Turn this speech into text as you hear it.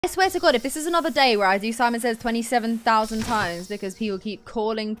I swear to God, if this is another day where I do Simon Says 27,000 times because people keep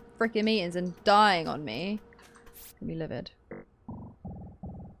calling freaking meetings and dying on me, I'll be livid.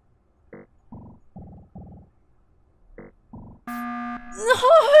 No!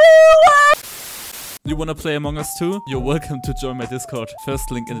 You wanna play Among Us too? You're welcome to join my Discord. First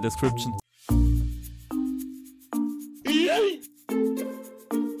link in the description.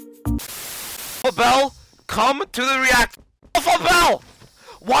 Bell, come to the reactor. Bell!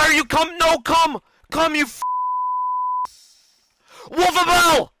 Why are you come? No, come! Come, you f***!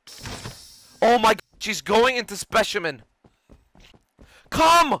 Wolfabell! Oh my god, she's going into specimen.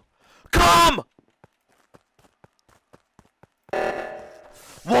 Come! Come!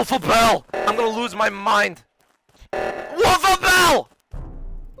 Wolfabell! I'm gonna lose my mind. Wolfabell!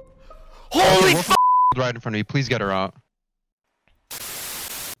 Holy f***! Right in front of me, please get her out.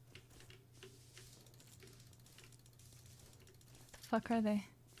 The fuck are they?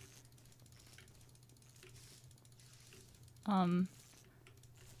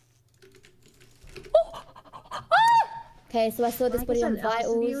 Okay, so I saw this body on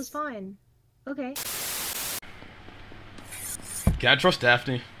vitals. It was fine. Okay. Can I trust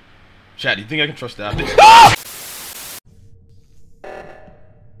Daphne? Chad, do you think I can trust Daphne?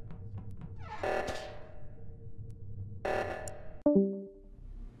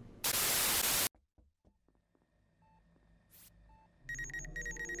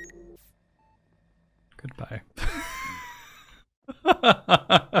 Goodbye.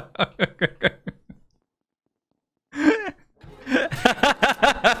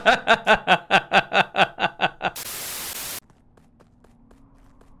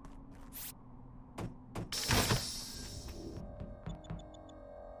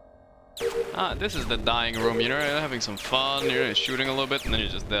 Ah, this is the dying room, you know, you're having some fun, you're shooting a little bit, and then you're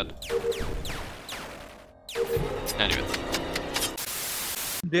just dead. Anyway.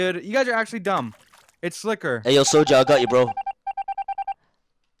 Dude, you guys are actually dumb. It's Slicker. Hey, yo, Soldier, I got you, bro.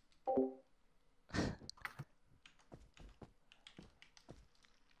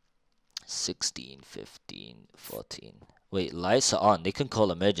 $16, $15, $14. Wait, lights are on. They can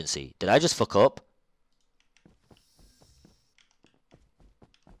call emergency. Did I just fuck up?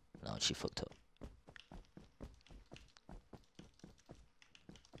 No, she fucked up.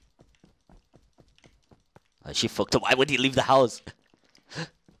 She fucked up. Why would he leave the house?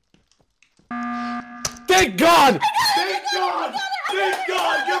 Thank God! Thank God! Thank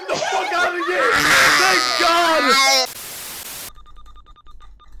God! Get the fuck out of here! Thank God!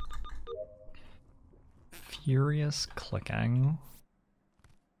 Furious clicking.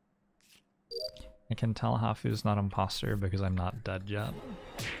 I can tell Hafu's not imposter because I'm not dead yet.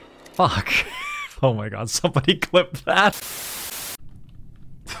 Fuck! Oh my god, somebody clip that!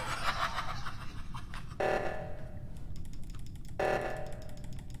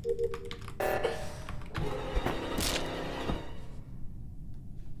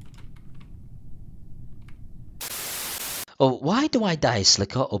 Oh, why do I die,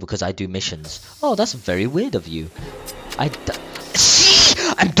 Slicker? Oh, because I do missions. Oh, that's very weird of you. I'm done!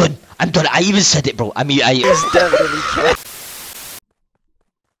 I'm done! I even said it, bro! I mean, It's definitely true.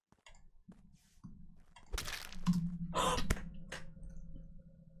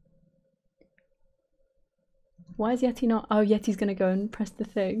 Why is Yeti not? Oh, Yeti's gonna go and press the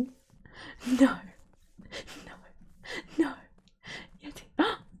thing. No. No. Yeti.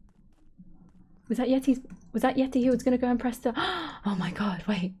 Was that Yeti's? Was that Yeti who was gonna go and press the? Oh my god!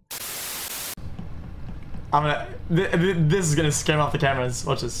 Wait. I'm gonna. This is gonna scare off the cameras.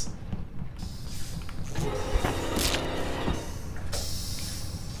 Watch this.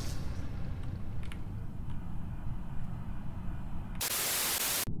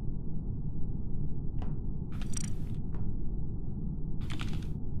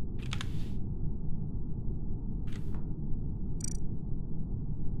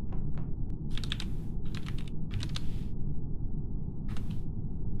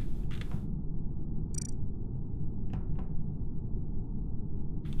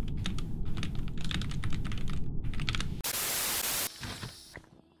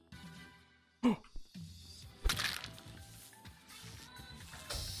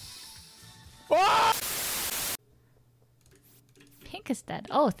 Pink is dead.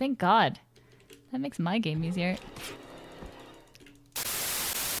 Oh, thank God. That makes my game easier.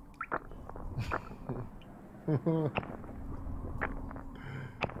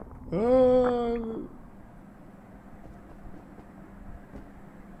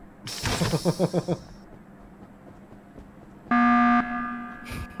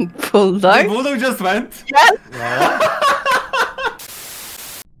 Bulldog? Bulldog just went. Yes. Yeah.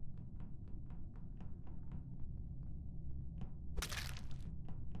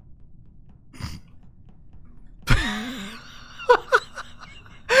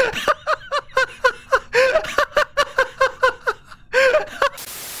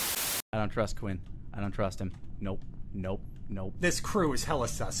 trust Quinn. I don't trust him. Nope. Nope. Nope. This crew is hella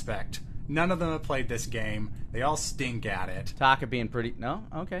suspect. None of them have played this game. They all stink at it. Taka being pretty... No?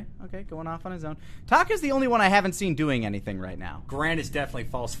 Okay. Okay. Going off on his own. Taka's the only one I haven't seen doing anything right now. Grant is definitely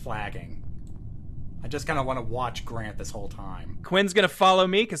false flagging. I just kind of want to watch Grant this whole time. Quinn's gonna follow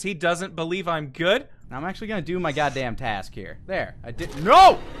me because he doesn't believe I'm good. I'm actually gonna do my goddamn task here. There. I did...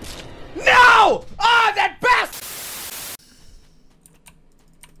 No! No! Ah, that best!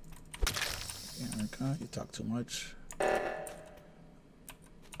 Yeah, Erica, you talk too much.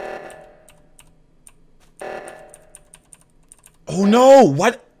 Oh no!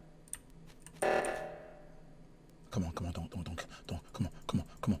 What? Come on, come on, don't, come on, come on, come on, come on,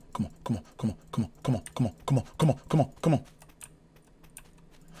 come on, come on, come on, come on, come on, come on, come on, come on, come on, come on.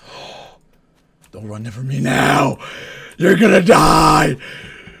 Don't run from me now! You're gonna die!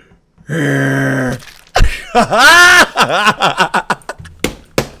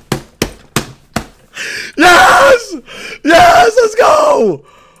 Yes! Yes, let's go!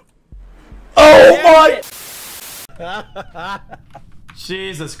 Oh my!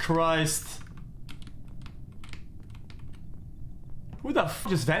 Jesus Christ. Who the f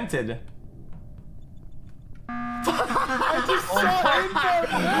just vented? I just saw info.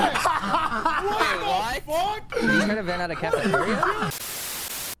 What the fuck? Are you trying to vent out of cafeteria?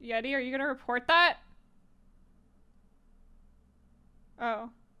 Yeti, are you gonna report that? Oh.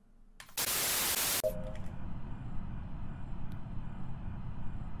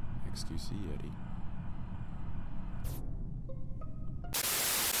 XQC Yeti.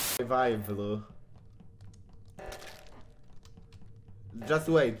 Revive, Blue. Just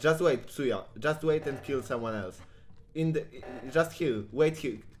wait, Tsuya. Just wait and kill someone else. Just heal, wait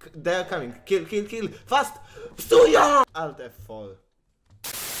here. They're coming. Kill. Fast! Tsuya! Alt F4.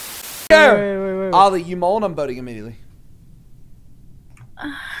 Wait. Ollie, you moan, I'm voting immediately.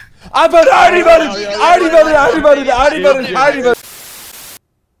 I already voted!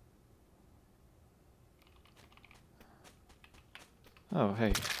 Oh,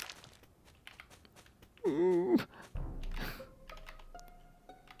 hey.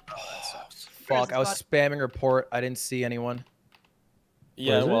 Fuck, I was spamming report. I didn't see anyone.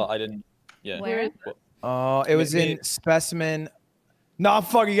 Yeah, well, I didn't. Yeah. Where? Oh, it was in specimen. Nah,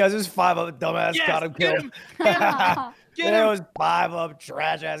 fuck you guys. It was 5 of them. Dumbass got him killed. Get him. It was 5 of them.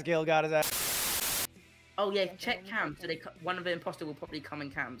 Trash ass kill got his ass. Oh yeah, check cams. So one of the imposter will probably come in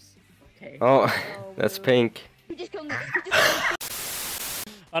cams. Okay. Oh, that's pink.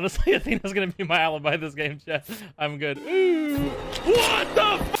 Honestly, I think that's gonna be my alibi this game, chat. I'm good. What the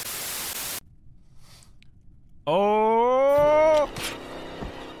f— Oh!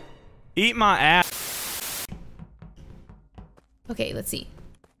 Eat my ass. Okay, let's see.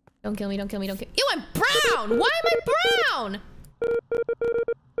 Don't kill me, don't kill me, don't kill me. Ew, I'm brown! Why am I brown?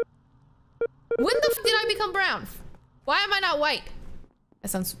 When the f did I become brown? Why am I not white? That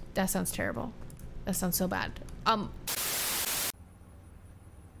sounds terrible. That sounds so bad.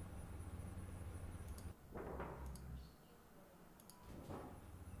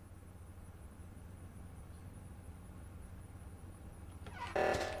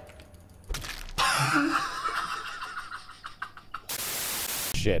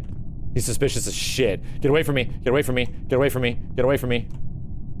 Shit. He's suspicious as shit. Get away from me. Get away from me. Get away from me. Get away from me.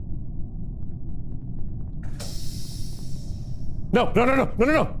 No.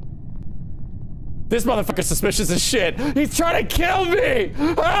 This motherfucker's suspicious as shit. He's trying to kill me.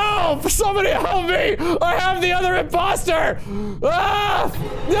 Help! Somebody help me. I have the other imposter. Ah!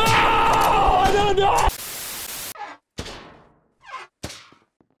 No! I don't know.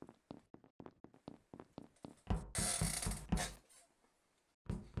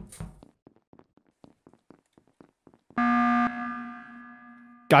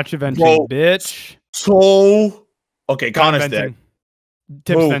 Gotcha venting, bitch. So okay, Connor's dead.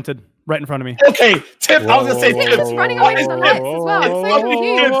 Tips vented right in front of me. Okay, Tip. I was gonna say Tip. Tips running away from the lights as well.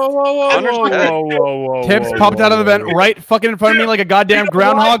 I'm so confused. Tips popped out of the vent right fucking in front of me like a goddamn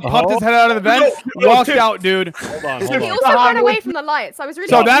groundhog. Popped his head out of the vent, walked out, dude. He also ran away from the lights. I was really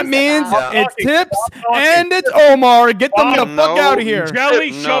So that means it's Tips and it's Omar. Get them the fuck out of here.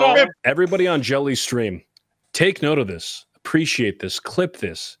 Jelly, shut up. Everybody on Jelly's stream, take note of this. Appreciate this. Clip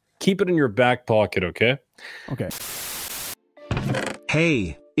this. Keep it in your back pocket, okay? Okay.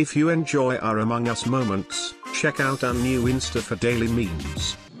 Hey, if you enjoy our Among Us moments, check out our new Insta for daily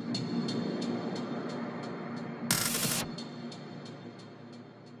memes.